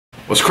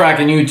What's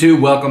cracking, YouTube?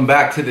 Welcome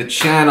back to the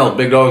channel.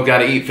 Big Dog's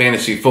Gotta Eat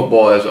Fantasy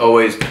Football. As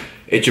always,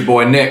 it's your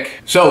boy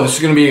Nick. So this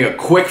is going to be a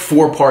quick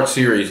 4-part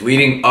series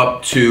leading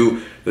up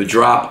to the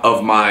drop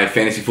of my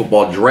fantasy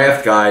football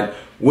draft guide,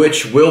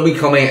 which will be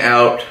coming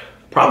out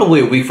probably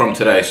a week from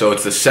today. So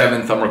it's the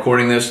 7th I'm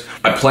recording this.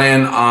 I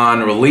plan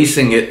on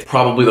releasing it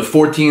probably the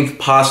 14th,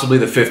 possibly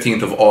the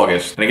 15th of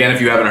August. And again,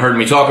 if you haven't heard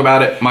me talk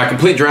about it, my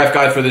complete draft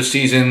guide for this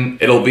season,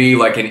 it'll be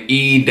like an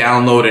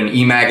e-download, an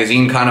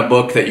e-magazine kind of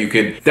book that you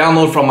could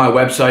download from my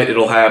website.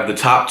 It'll have the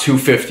top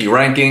 250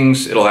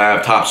 rankings. It'll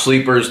have top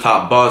sleepers,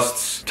 top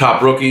busts,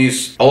 top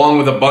rookies, along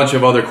with a bunch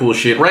of other cool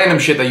shit, random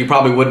shit that you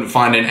probably wouldn't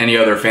find in any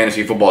other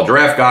fantasy football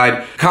draft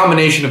guide.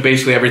 Combination of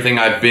basically everything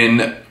I've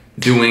been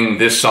doing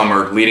this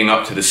summer leading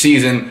up to the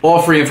season.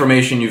 All free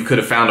information you could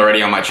have found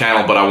already on my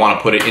channel, but I want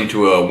to put it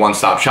into a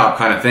one-stop shop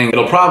kind of thing.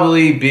 It'll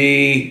probably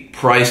be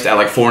priced at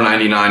like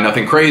 $4.99,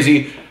 nothing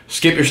crazy.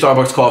 Skip your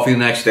Starbucks coffee the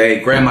next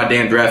day, grab my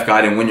damn draft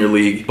guide and win your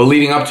league. But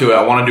leading up to it,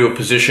 I want to do a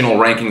positional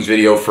rankings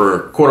video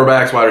for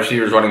quarterbacks, wide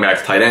receivers, running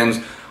backs, tight ends.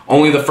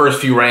 Only the first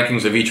few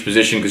rankings of each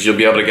position, because you'll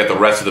be able to get the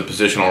rest of the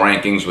positional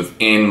rankings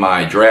within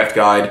my draft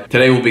guide.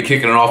 Today we'll be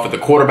kicking it off with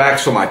the quarterbacks,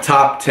 so my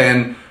top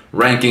 10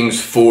 rankings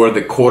for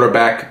the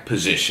quarterback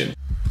position.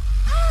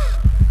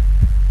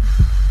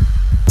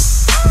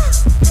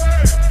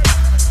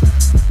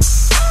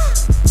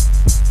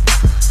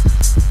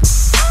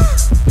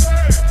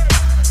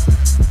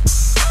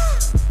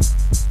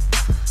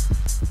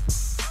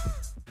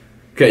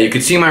 Okay, you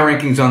can see my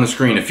rankings on the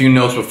screen. A few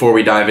notes before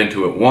we dive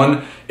into it.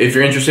 One, if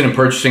you're interested in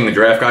purchasing the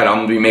draft guide, I'm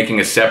going to be making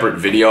a separate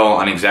video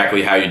on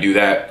exactly how you do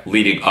that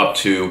leading up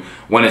to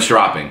when it's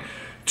dropping.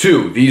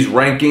 2, these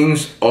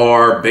rankings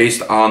are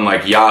based on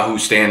like Yahoo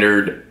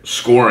standard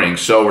scoring.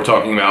 So we're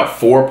talking about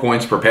 4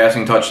 points per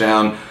passing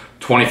touchdown,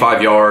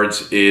 25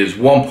 yards is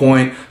 1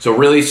 point. So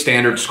really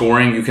standard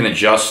scoring. You can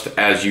adjust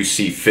as you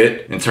see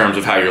fit in terms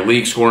of how your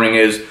league scoring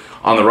is.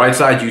 On the right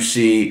side, you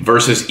see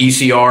versus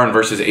ECR and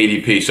versus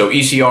ADP. So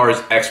ECR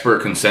is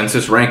expert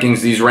consensus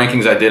rankings. These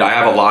rankings I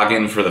have a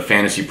login for the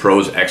Fantasy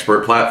Pros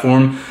expert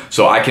platform.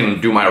 So I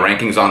can do my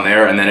rankings on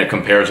there, and then it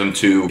compares them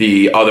to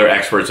the other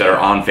experts that are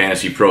on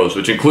Fantasy Pros,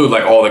 which include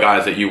like all the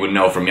guys that you would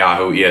know from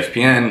Yahoo,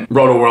 ESPN,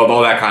 Roto World,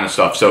 all that kind of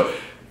stuff. So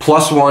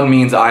 +1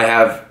 means I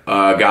have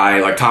a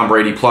guy like Tom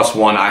Brady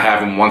 +1. I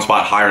have him one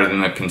spot higher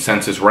than the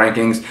consensus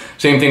rankings.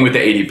 Same thing with the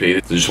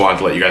ADP. So just wanted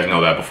to let you guys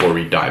know that before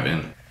we dive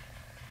in.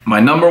 My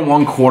number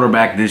 1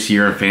 quarterback this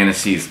year in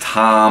fantasy is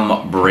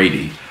Tom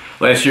Brady.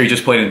 Last year, he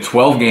just played in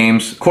 12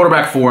 games,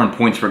 quarterback 4 in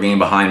points per game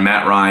behind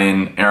Matt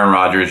Ryan, Aaron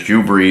Rodgers,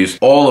 Drew Brees,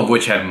 all of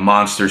which had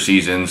monster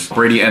seasons.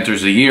 Brady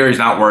enters the year, he's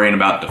not worrying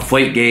about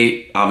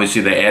Deflategate.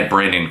 Obviously, they add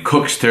Brandon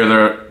Cooks to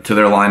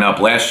their lineup.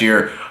 Last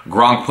year,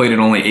 Gronk played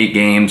in only 8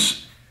 games.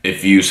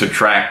 If you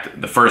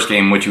subtract the first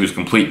game in which he was a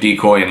complete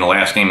decoy and the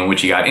last game in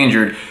which he got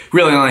injured,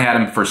 really only had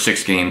him for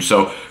 6 games.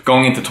 So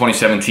going into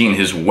 2017,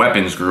 his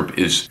weapons group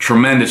is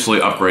tremendously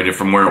upgraded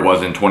from where it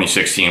was in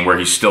 2016, where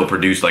he still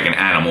produced like an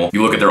animal.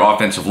 You look at their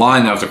offensive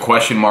line, that was a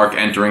question mark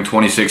entering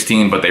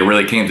 2016, but they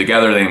really came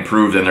together, they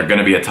improved, and they're going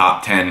to be a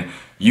top 10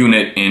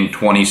 unit in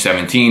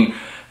 2017.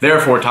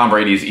 Therefore, Tom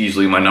Brady is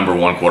easily my number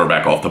 1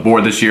 quarterback off the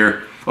board this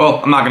year.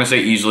 Well, I'm not going to say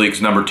easily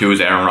because number 2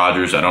 is Aaron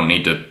Rodgers. I don't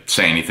need to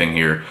say anything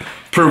here.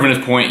 Proven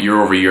his point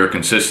year over year,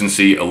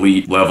 consistency,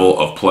 elite level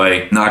of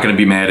play. Not going to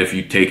be mad if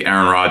you take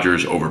Aaron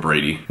Rodgers over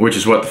Brady, which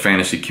is what the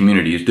fantasy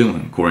community is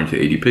doing, according to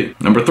ADP.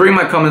 Number 3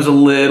 might come as a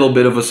little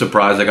bit of a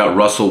surprise. I got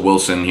Russell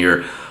Wilson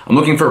here. I'm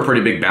looking for a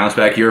pretty big bounce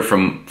back here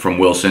from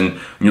Wilson.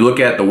 When you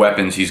look at the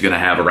weapons he's going to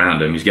have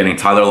around him, he's getting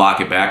Tyler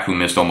Lockett back, who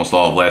missed almost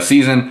all of last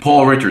season.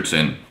 Paul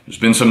Richardson. There's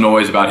been some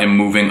noise about him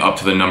moving up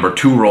to the number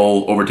 2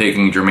 role,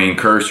 overtaking Jermaine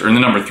Kearse, or in the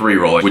number 3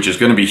 role, which is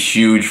going to be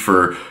huge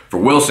for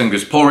Wilson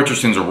because Paul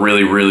Richardson's a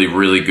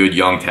really good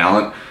young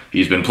talent.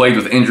 He's been plagued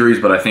with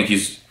injuries, but I think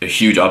he's a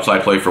huge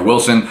upside play for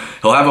Wilson.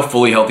 He'll have a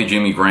fully healthy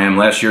Jimmy Graham.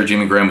 Last year,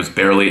 Jimmy Graham was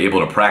barely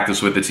able to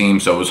practice with the team,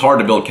 so it was hard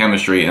to build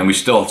chemistry, and we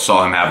still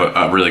saw him have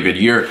a really good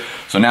year.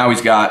 So now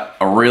he's got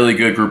a really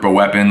good group of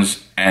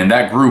weapons, and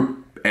that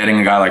group,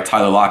 adding a guy like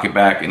Tyler Lockett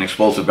back, an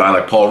explosive guy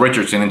like Paul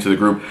Richardson into the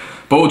group,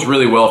 bodes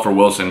really well for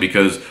Wilson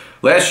because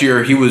last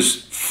year he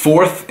was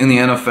 4th in the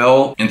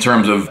NFL in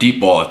terms of deep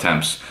ball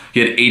attempts. He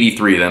had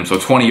 83 of them, so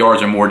 20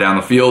 yards or more down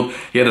the field.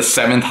 He had the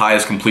 7th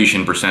highest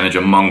completion percentage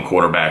among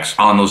quarterbacks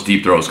on those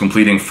deep throws,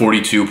 completing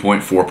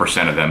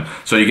 42.4% of them.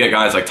 So you get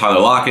guys like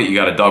Tyler Lockett, you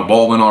got a Doug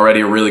Baldwin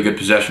already, a really good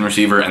possession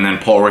receiver, and then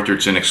Paul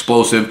Richardson,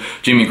 explosive,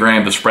 Jimmy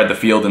Graham to spread the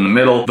field in the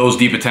middle. Those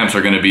deep attempts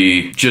are going to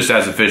be just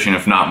as efficient,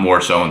 if not more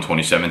so, in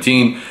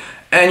 2017.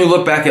 And you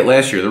look back at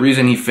last year, the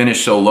reason he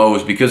finished so low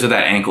is because of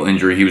that ankle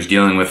injury he was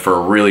dealing with for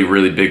a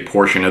really big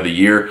portion of the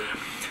year.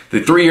 The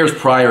 3 years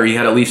prior, he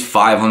had at least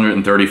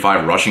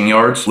 535 rushing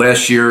yards.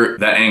 Last year,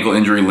 that ankle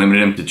injury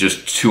limited him to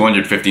just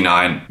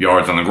 259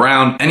 yards on the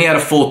ground, and he had a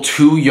full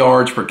 2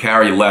 yards per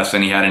carry less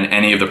than he had in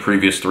any of the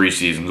previous 3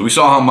 seasons. We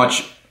saw how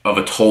much of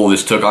a toll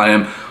this took on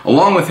him,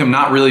 along with him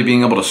not really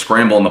being able to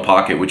scramble in the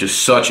pocket, which is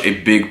such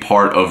a big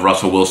part of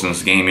Russell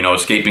Wilson's game, you know,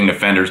 escaping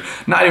defenders,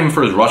 not even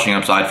for his rushing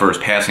upside, for his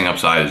passing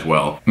upside as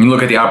well. When you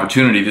look at the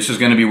opportunity, this is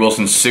going to be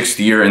Wilson's 6th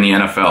year in the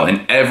NFL,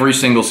 and every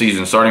single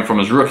season, starting from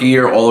his rookie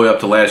year all the way up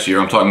to last year,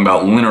 I'm talking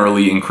about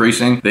literally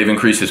increasing. They've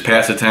increased his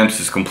pass attempts,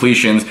 his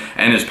completions,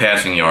 and his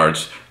passing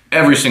yards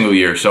every single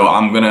year. So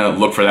I'm going to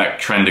look for that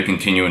trend to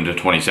continue into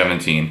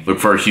 2017. Look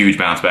for a huge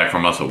bounce back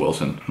from Russell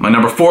Wilson. My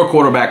number 4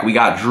 quarterback, we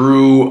got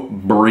Drew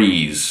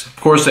Brees. Of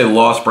course, they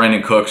lost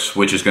Brandon Cooks,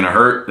 which is going to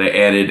hurt. They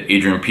added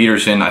Adrian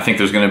Peterson. I think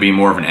there's going to be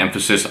more of an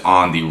emphasis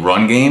on the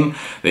run game.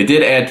 They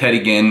did add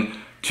Teddy Ginn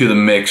to the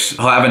mix.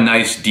 He'll have a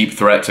nice deep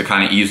threat to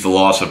kind of ease the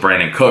loss of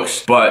Brandon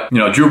Cooks. But, you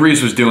know, Drew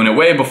Brees was doing it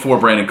way before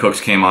Brandon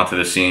Cooks came onto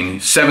the scene.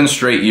 7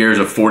 straight years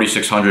of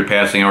 4,600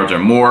 passing yards or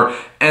more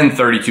and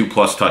 32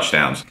 plus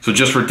touchdowns. So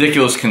just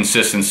ridiculous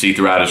consistency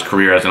throughout his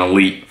career as an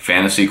elite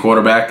fantasy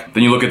quarterback.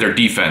 Then you look at their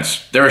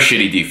defense. They're a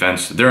shitty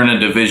defense. They're in a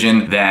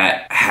division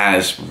that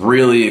has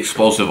really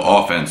explosive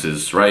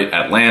offenses, right?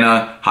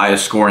 Atlanta,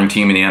 highest scoring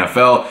team in the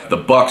NFL. The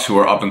Bucks, who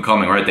are up and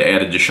coming, right? They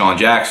added Deshaun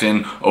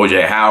Jackson,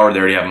 O.J. Howard. They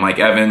already have Mike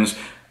Evans.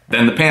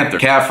 Then the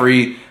Panthers,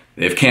 McCaffrey,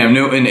 they have Cam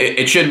Newton.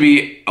 It should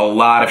be a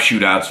lot of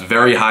shootouts,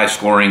 very high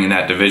scoring in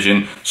that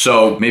division.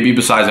 So maybe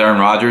besides Aaron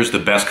Rodgers, the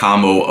best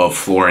combo of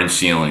floor and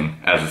ceiling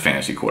as a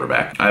fantasy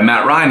quarterback. I have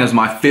Matt Ryan as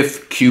my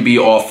 5th QB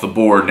off the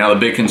board. Now the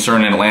big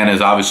concern in Atlanta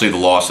is obviously the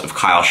loss of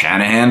Kyle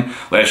Shanahan.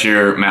 Last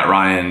year, Matt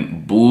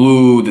Ryan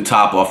blew the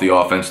top off the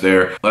offense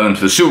there. Led them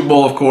to the Super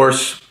Bowl, of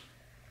course.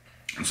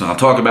 So I'll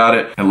talk about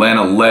it.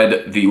 Atlanta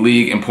led the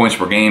league in points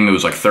per game. It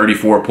was like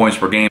 34 points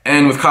per game.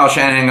 And with Kyle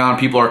Shanahan on,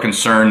 people are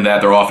concerned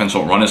that their offense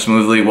won't run as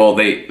smoothly. Well,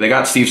 they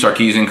got Steve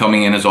Sarkisian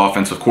coming in as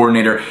offensive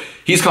coordinator.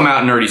 He's come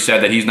out and already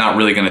said that he's not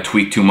really going to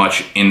tweak too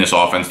much in this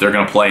offense. They're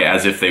going to play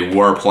as if they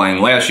were playing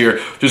last year,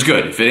 which is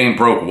good. If it ain't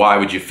broke, why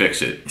would you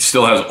fix it? He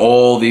still has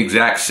all the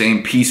exact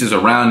same pieces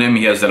around him.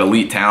 He has that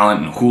elite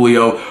talent in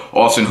Julio,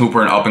 Austin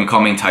Hooper, an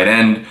up-and-coming tight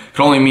end.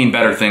 Could only mean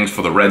better things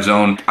for the red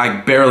zone. I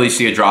barely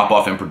see a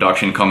drop-off in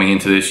production coming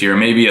into this year.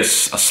 Maybe a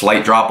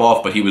slight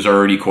drop-off, but he was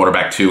already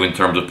quarterback 2 in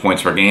terms of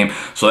points per game,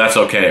 so that's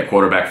okay at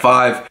quarterback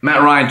 5.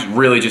 Matt Ryan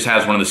really just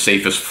has one of the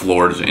safest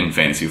floors in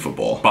fantasy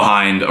football,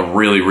 behind a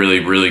really,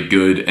 really, really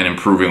good and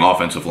improving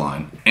offensive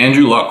line.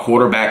 Andrew Luck,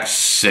 quarterback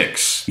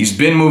 6. He's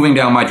been moving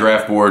down my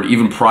draft board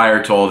even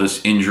prior to all this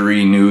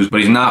injury news,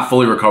 but he's not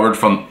fully recovered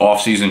from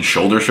off-season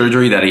shoulder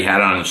surgery that he had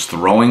on his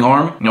throwing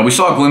arm. You know, we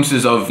saw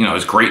glimpses of, you know,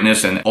 his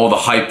greatness and all the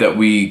hype that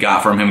we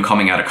got from him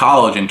coming out of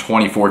college in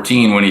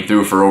 2014 when he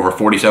threw for over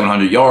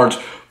 4,700 yards,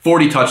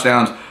 40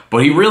 touchdowns,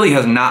 but he really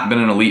has not been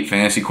an elite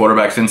fantasy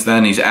quarterback since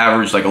then. He's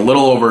averaged like a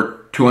little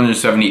over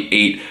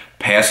 278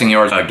 passing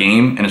yards a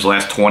game in his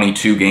last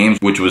 22 games,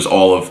 which was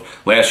all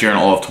of last year and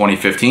all of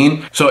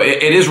 2015. So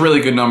it is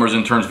really good numbers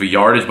in terms of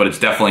yardage, but it's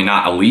definitely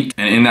not elite.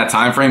 And in that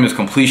time frame, his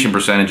completion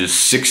percentage is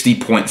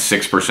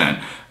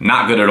 60.6%.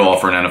 Not good at all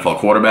for an NFL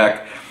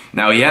quarterback.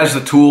 Now, he has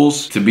the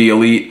tools to be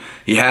elite.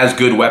 He has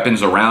good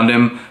weapons around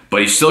him, but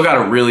he's still got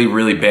a really,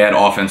 really bad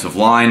offensive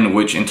line,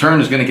 which in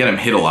turn is going to get him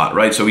hit a lot,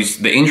 right? So he's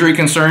the injury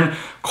concern.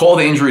 Call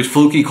the injuries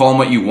fluky, call him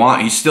what you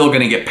want. He's still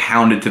going to get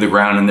pounded to the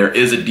ground, and there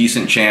is a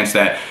decent chance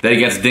that he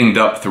gets dinged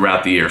up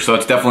throughout the year. So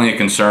it's definitely a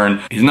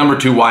concern. His number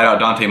 2 wideout,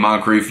 Dante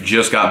Moncrief,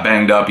 just got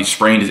banged up. He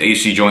sprained his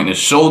AC joint in his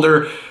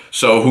shoulder.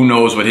 So who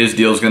knows what his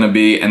deal is going to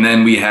be. And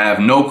then we have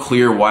no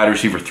clear wide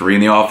receiver 3 in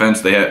the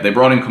offense. They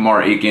brought in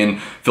Kamar Aiken.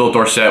 Philip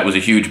Dorsett was a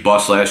huge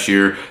bust last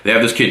year. They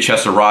have this kid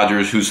Chester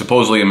Rogers, who's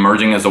supposedly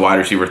emerging as the wide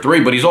receiver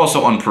 3, but he's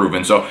also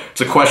unproven. So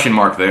it's a question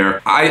mark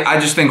there. I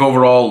just think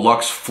overall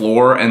Luck's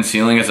floor and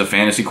ceiling as a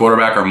fantasy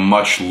quarterback are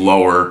much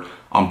lower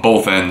on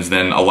both ends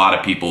than a lot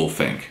of people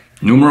think.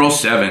 Numero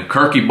 7,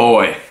 Kirky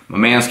boy. My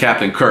man's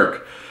Captain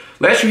Kirk.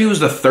 Last year he was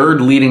the 3rd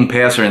leading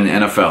passer in the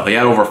NFL. He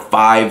had over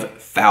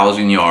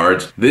 5,000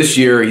 yards. This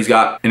year, he's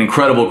got an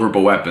incredible group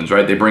of weapons,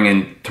 right? They bring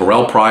in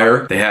Terrell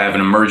Pryor. They have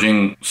an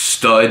emerging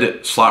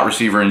stud slot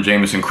receiver in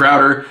Jamison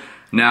Crowder.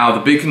 Now,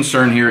 the big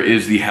concern here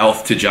is the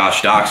health to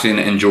Josh Doctson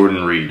and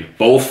Jordan Reed.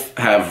 Both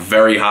have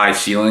very high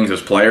ceilings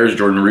as players.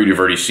 Jordan Reed, you've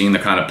already seen the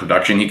kind of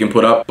production he can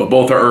put up, but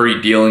both are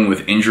already dealing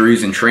with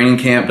injuries in training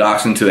camp.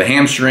 Doctson to the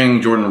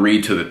hamstring, Jordan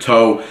Reed to the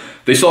toe.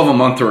 They still have a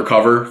month to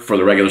recover for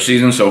the regular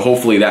season, so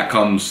hopefully that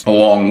comes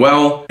along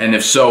well. And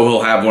if so,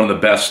 he'll have one of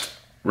the best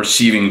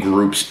receiving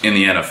groups in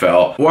the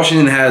NFL.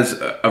 Washington has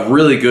a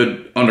really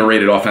good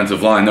underrated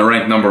offensive line. They're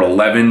ranked number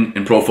 11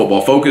 in Pro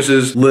Football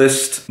Focus's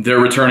list. They're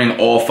returning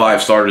all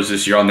 5 starters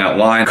this year on that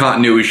line.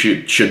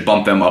 Continuity should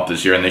bump them up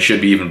this year, and they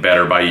should be even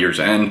better by year's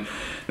end.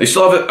 They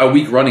still have a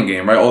weak running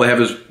game, right? All they have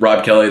is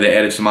Rob Kelly. They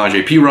added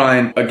Samaje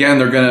Perine. Again,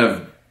 they're going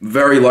to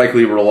very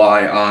likely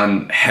rely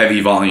on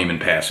heavy volume in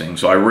passing.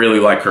 So I really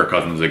like Kirk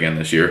Cousins again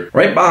this year.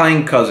 Right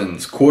behind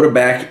Cousins,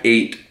 quarterback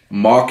 8,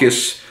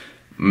 Marcus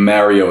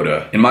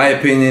Mariota. In my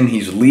opinion,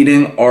 he's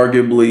leading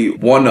arguably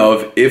one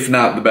of, if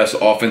not the best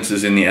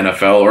offenses in the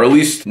NFL, or at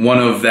least one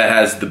of that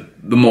has the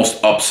the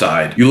most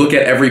upside. You look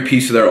at every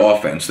piece of their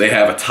offense. They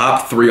have a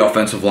top 3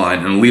 offensive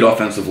line, an elite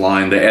offensive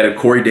line. They added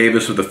Corey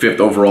Davis with the 5th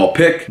overall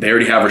pick. They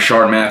already have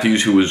Rashard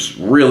Matthews, who was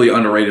really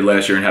underrated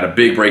last year and had a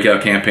big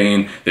breakout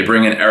campaign. They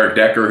bring in Eric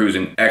Decker, who's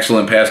an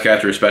excellent pass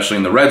catcher, especially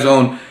in the red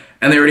zone.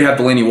 And they already have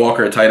Delaney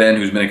Walker at tight end,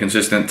 who's been a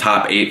consistent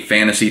top 8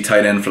 fantasy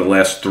tight end for the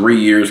last 3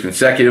 years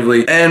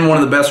consecutively. And one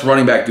of the best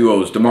running back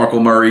duos,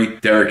 DeMarco Murray,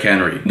 Derrick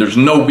Henry. There's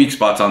no weak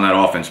spots on that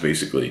offense,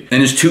 basically.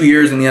 In his 2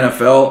 years in the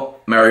NFL,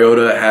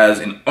 Mariota has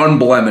an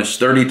unblemished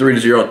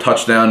 33-0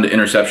 touchdown to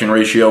interception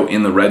ratio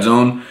in the red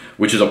zone,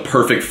 which is a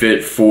perfect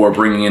fit for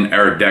bringing in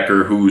Eric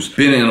Decker, who's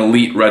been an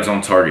elite red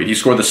zone target. He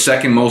scored the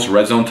 2nd most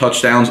red zone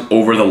touchdowns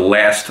over the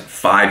last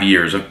 5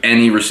 years of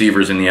any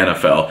receivers in the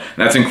NFL. And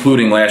that's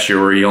including last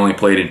year where he only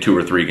played in 2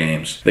 or 3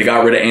 games. They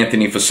got rid of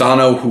Anthony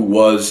Fasano, who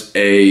was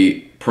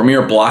a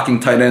premier blocking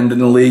tight end in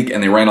the league,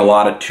 and they ran a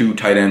lot of 2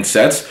 tight end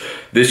sets.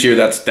 This year,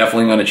 that's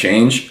definitely going to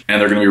change, and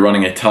they're going to be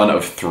running a ton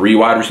of 3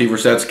 wide receiver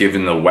sets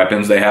given the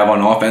weapons they have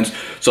on offense.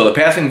 So the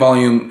passing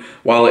volume,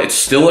 while it's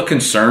still a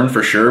concern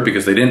for sure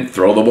because they didn't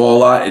throw the ball a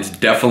lot, it's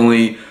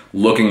definitely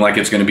looking like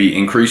it's going to be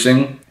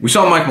increasing. We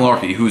saw Mike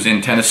Mularkey, who's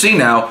in Tennessee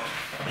now.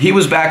 He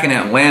was back in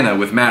Atlanta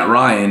with Matt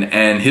Ryan,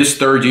 and his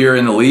 3rd year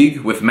in the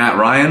league with Matt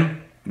Ryan,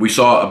 we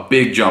saw a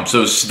big jump.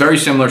 So it's a very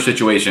similar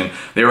situation.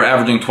 They were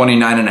averaging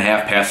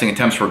 29.5 passing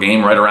attempts per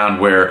game, right around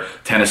where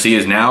Tennessee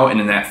is now. And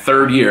in that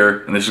 3rd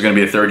year, and this is going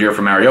to be a 3rd year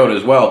for Mariota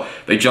as well,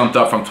 they jumped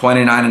up from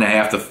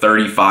 29.5 to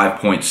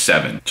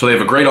 35.7. So they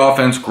have a great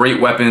offense,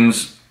 great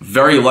weapons,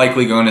 very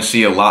likely going to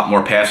see a lot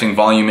more passing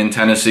volume in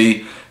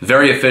Tennessee.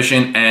 Very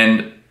efficient,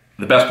 and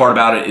the best part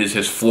about it is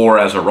his floor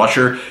as a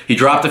rusher. He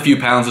dropped a few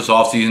pounds this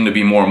offseason to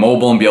be more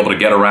mobile and be able to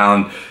get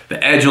around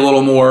the edge a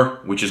little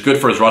more, which is good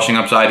for his rushing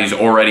upside. He's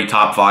already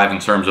top 5 in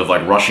terms of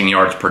like rushing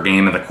yards per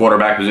game at the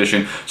quarterback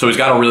position. So he's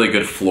got a really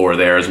good floor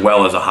there as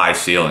well as a high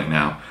ceiling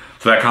now.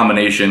 So that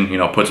combination,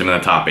 puts him in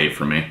the top 8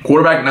 for me.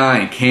 Quarterback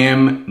 9,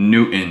 Cam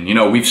Newton.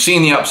 We've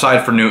seen the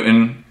upside for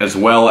Newton as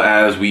well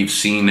as we've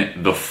seen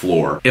the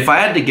floor. If I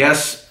had to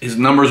guess, his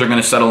numbers are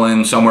going to settle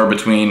in somewhere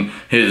between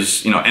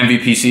his,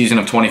 MVP season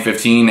of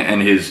 2015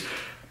 and his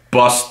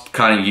bust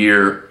kind of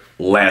year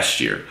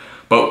last year.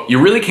 But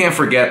you really can't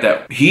forget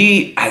that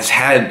he has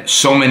had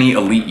so many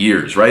elite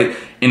years, right?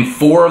 In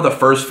 4 of the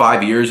first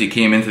 5 years he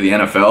came into the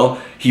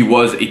NFL, he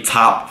was a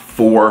top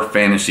 4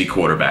 fantasy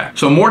quarterback.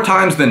 So more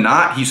times than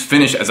not, he's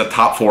finished as a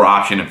top 4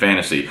 option in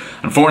fantasy.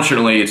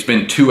 Unfortunately, it's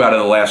been 2 out of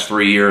the last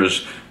 3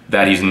 years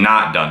that he's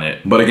not done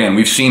it. But again,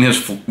 we've seen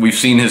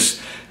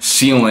his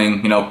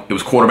ceiling. It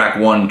was quarterback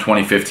 1 in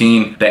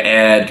 2015. They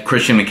add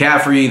Christian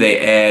McCaffrey. They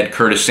add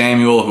Curtis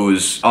Samuel, who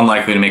is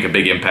unlikely to make a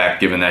big impact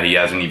given that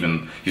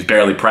he's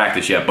barely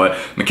practiced yet. But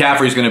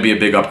McCaffrey's going to be a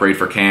big upgrade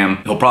for Cam.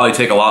 He'll probably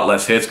take a lot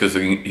less hits because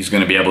he's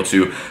going to be able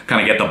to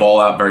kind of get the ball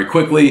out very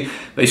quickly.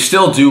 They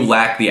still do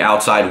lack the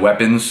outside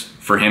weapons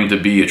for him to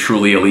be a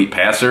truly elite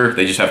passer.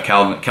 They just have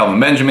Kelvin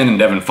Benjamin and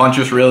Devin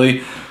Funchess,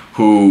 really,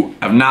 who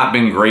have not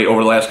been great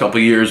over the last couple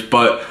of years,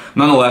 but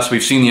nonetheless,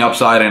 we've seen the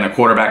upside, and a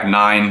quarterback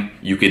 9,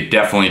 you could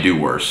definitely do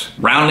worse.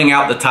 Rounding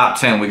out the top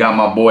 10, we got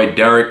my boy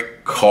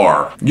Derek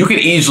Carr. You could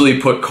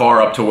easily put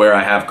Carr up to where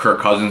I have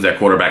Kirk Cousins at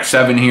quarterback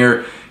 7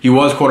 here. He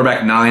was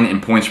quarterback 9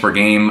 in points per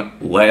game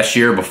last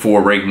year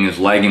before breaking his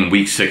leg in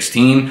week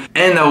 16.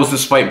 And that was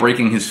despite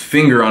breaking his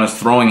finger on his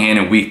throwing hand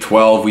in week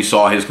 12. We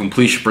saw his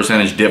completion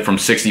percentage dip from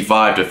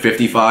 65 to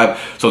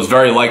 55. So it's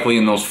very likely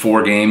in those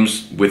 4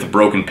 games with a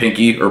broken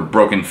pinky or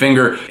broken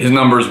finger, his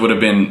numbers would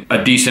have been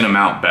a decent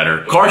amount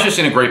better. Carr's just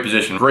in a great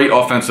position. Great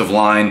offensive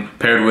line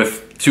paired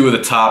with 2 of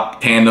the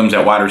top tandems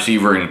at wide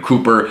receiver in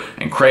Cooper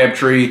and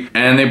Crabtree.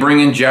 And they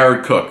bring in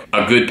Jared Cook,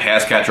 a good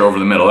pass catcher over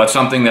the middle. That's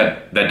something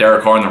that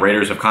Derek Carr and the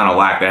Raiders have kind of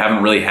lacked. They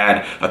haven't really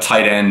had a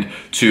tight end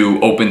to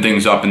open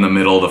things up in the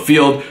middle of the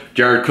field.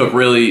 Jared Cook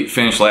really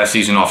finished last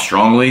season off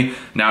strongly.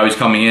 Now he's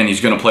coming in.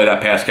 He's going to play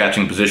that pass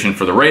catching position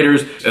for the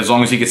Raiders. As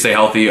long as he can stay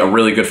healthy, a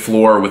really good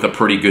floor with a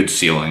pretty good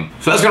ceiling.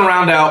 So that's going to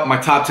round out my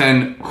top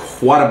 10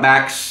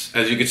 quarterbacks.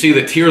 As you can see,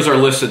 the tiers are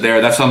listed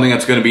there. That's something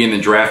that's going to be in the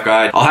draft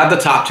guide. I'll have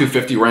the top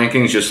 250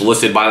 rankings just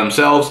listed by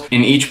themselves.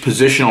 In each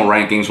positional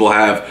rankings, we'll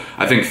have,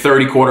 I think,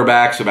 30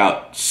 quarterbacks,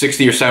 about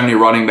 60 or 70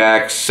 running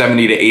backs,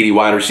 70 to 80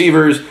 wide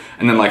receivers,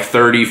 and then like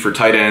 30 for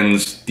tight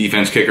ends,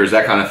 defense kickers,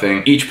 that kind of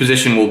thing. Each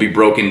position will be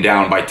broken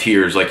down by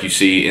tiers like you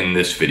see in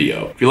this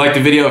video. If you liked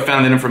the video,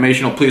 found it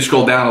informational, please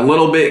scroll down a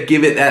little bit,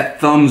 give it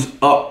that thumbs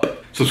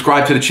up.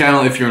 Subscribe to the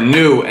channel if you're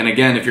new, and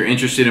again, if you're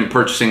interested in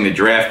purchasing the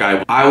draft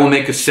guide, I will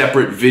make a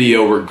separate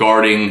video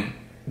regarding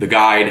the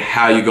guide,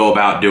 how you go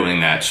about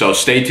doing that. So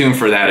stay tuned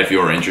for that if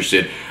you're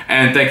interested.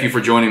 And thank you for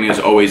joining me as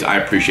always. I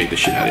appreciate the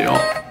shit out of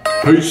y'all.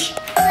 Peace.